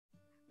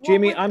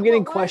Jaimie, I'm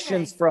getting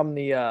questions from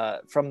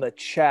the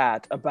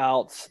chat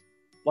about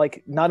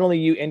like not only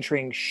you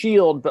entering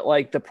Shield, but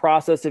like the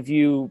process of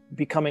you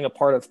becoming a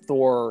part of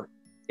Thor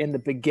in the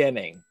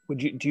beginning.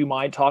 Do you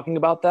mind talking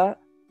about that?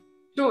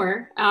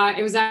 Sure.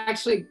 It was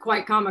actually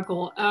quite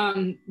comical.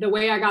 The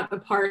way I got the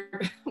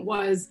part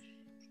was,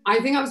 I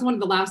think I was one of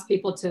the last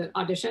people to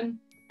audition.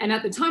 And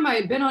at the time I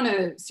had been on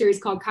a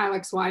series called Kyle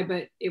XY,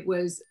 but it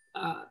was,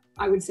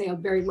 I would say, a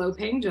very low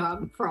paying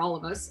job for all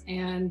of us.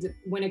 And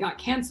when it got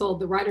canceled,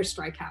 the writer's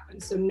strike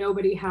happened. So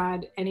nobody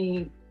had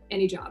any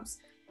jobs.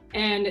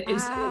 And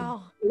instead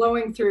of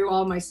blowing through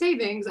all my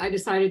savings, I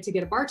decided to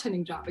get a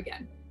bartending job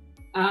again,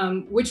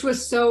 which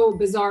was so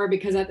bizarre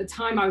because at the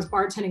time I was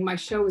bartending, my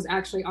show was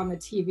actually on the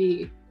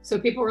TV. So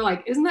people were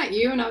like, isn't that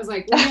you? And I was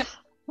like, well, yeah.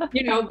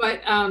 You know,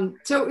 but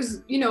so it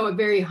was, you know, a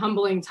very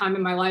humbling time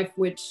in my life,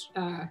 which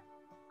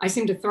I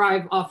seem to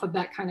thrive off of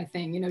that kind of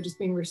thing, you know, just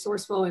being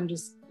resourceful and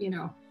just, you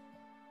know.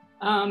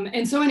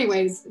 And so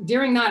anyways,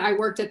 during that, I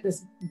worked at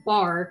this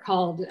bar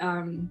called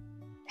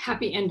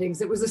Happy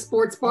Endings. It was a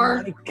sports bar.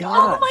 Oh my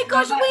God. Oh my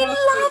gosh, we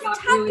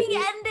loved Happy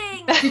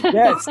Endings.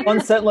 Yes,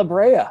 Sunset La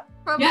Brea.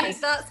 Probably Yes.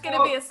 that's going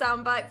to be a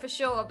soundbite for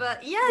sure.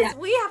 But yes,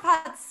 we have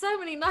had so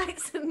many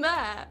nights in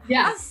there.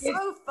 Yeah, That's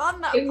so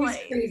fun, that it place.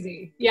 was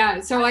crazy. Yeah,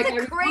 so That's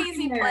like a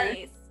crazy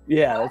place.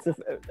 Yeah,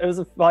 it was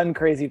a fun,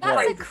 crazy place.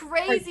 That's a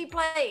crazy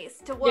place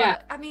to work.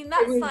 Yeah, I mean,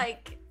 that's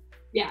like...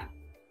 Yeah.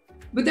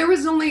 But there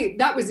was only,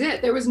 that was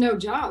it. There was no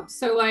job.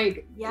 So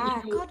like,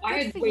 yeah, you know, God, I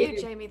good had for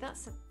waited you, Jaimie.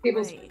 That's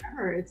tables great.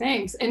 forever.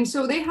 Thanks. And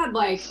so they had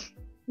like,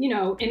 you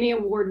know, Emmy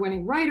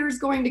award-winning writers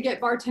going to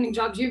get bartending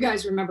jobs. You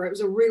guys remember, it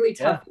was a really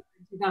tough year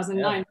in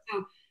 2009. Yeah.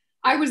 So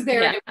I was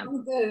there.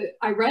 Yeah.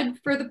 I read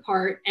for the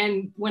part.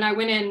 And when I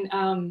went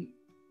in,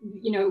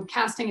 you know,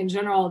 casting in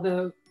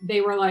general,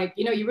 they were like,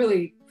 you know, you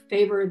really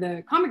favor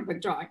the comic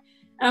book drawing.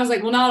 And I was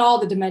like, well, not all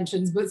the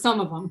dimensions, but some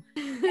of them.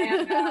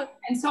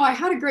 And so I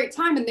had a great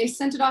time and they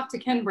sent it off to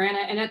Ken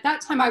Branagh. And at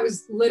that time I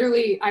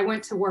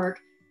went to work,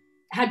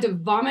 had to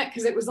vomit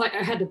because it was like,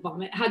 had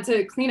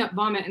to clean up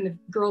vomit in the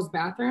girls'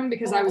 bathroom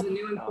because I was a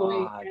new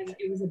employee and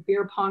it was a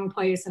beer pong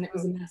place and it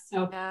was a mess.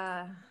 So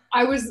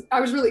I was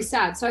really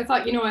sad. So I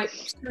thought, you know what,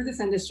 screw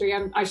this industry.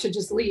 I should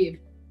just leave.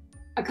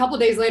 A couple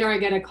days later, I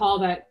get a call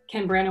that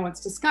Ken Branagh wants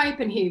to Skype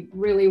and he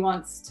really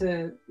wants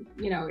to,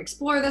 you know,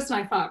 explore this.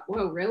 And I thought,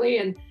 whoa, really?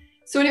 And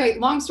so anyway,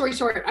 long story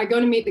short, I go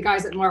to meet the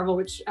guys at Marvel,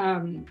 which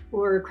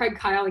were Craig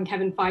Kyle and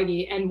Kevin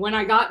Feige. And when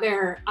I got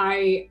there,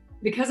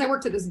 because I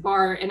worked at this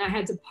bar and I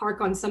had to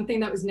park on something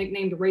that was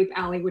nicknamed Rape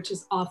Alley, which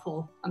is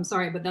awful. I'm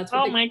sorry, but that's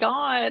what my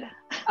God.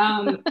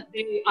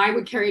 I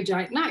would carry a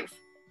giant knife.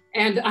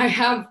 And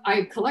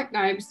I collect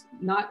knives.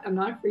 I'm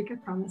not a freak, I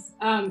promise.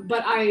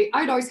 But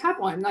I'd always have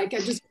one. Like I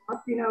just,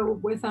 you know,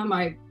 with them,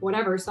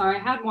 whatever. So I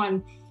had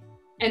one.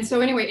 And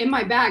so anyway, in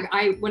my bag,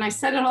 when I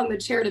set it on the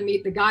chair to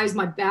meet the guys,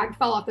 my bag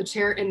fell off the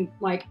chair and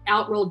like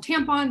out rolled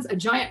tampons, a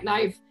giant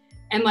knife,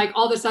 and like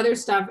all this other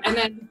stuff. And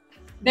then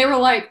they were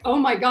like, oh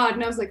my God.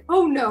 And I was like,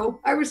 oh no.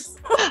 I was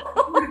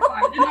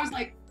mortified. And I was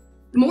like,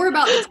 more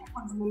about the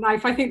tampons than the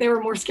knife. I think they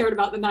were more scared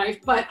about the knife,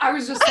 but I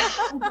was just like,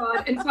 oh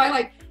God. And so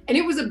and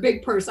it was a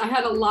big purse. I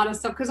had a lot of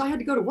stuff because I had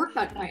to go to work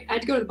that night. I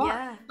had to go to the bar.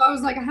 Yeah. So I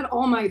was like, I had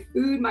all my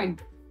food, my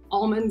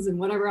almonds and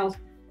whatever else.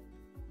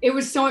 It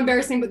was so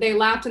embarrassing, but they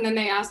laughed. And then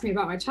they asked me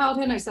about my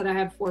childhood. And I said, I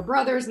have 4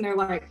 brothers. And they're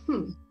like,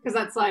 because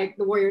that's like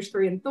the Warriors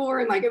 3 and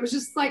Thor. And like, it was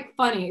just like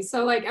funny.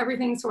 So like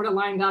everything sort of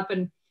lined up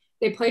and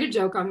they played a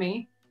joke on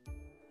me.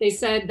 They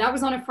said that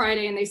was on a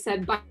Friday. And they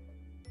said, by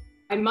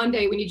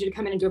Monday, we need you to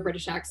come in and do a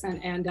British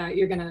accent and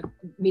you're going to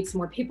meet some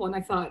more people. And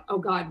I thought, oh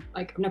God,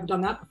 like I've never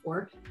done that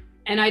before.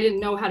 And I didn't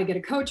know how to get a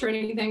coach or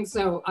anything.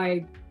 So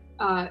I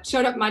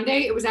showed up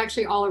Monday. It was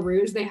actually all a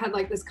ruse. They had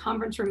like this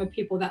conference room of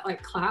people that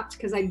like clapped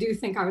because I do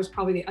think I was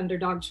probably the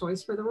underdog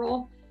choice for the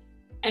role.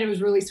 And it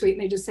was really sweet.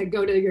 And they just said,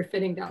 go to your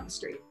fitting down the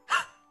street.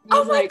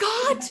 Oh my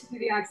God. Do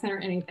the accent or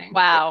anything.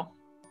 Wow.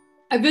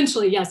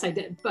 Eventually, yes, I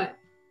did. But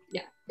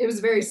yeah, it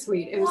was very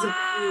sweet. It was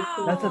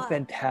That's a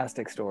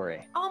fantastic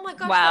story. Oh my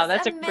gosh. Wow,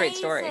 that's amazing. a great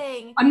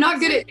story. I'm not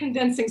good at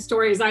condensing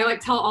stories. I like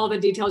tell all the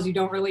details you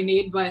don't really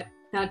need, but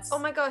that's... Oh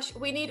my gosh,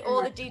 we need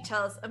all the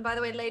details. And by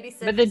the way, Lady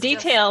Sif, but the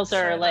details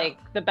are like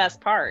the best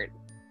part.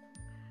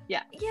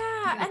 Yeah.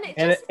 Yeah,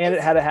 and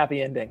it had a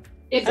happy ending.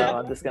 It so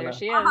I'm just gonna. There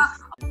she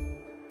is.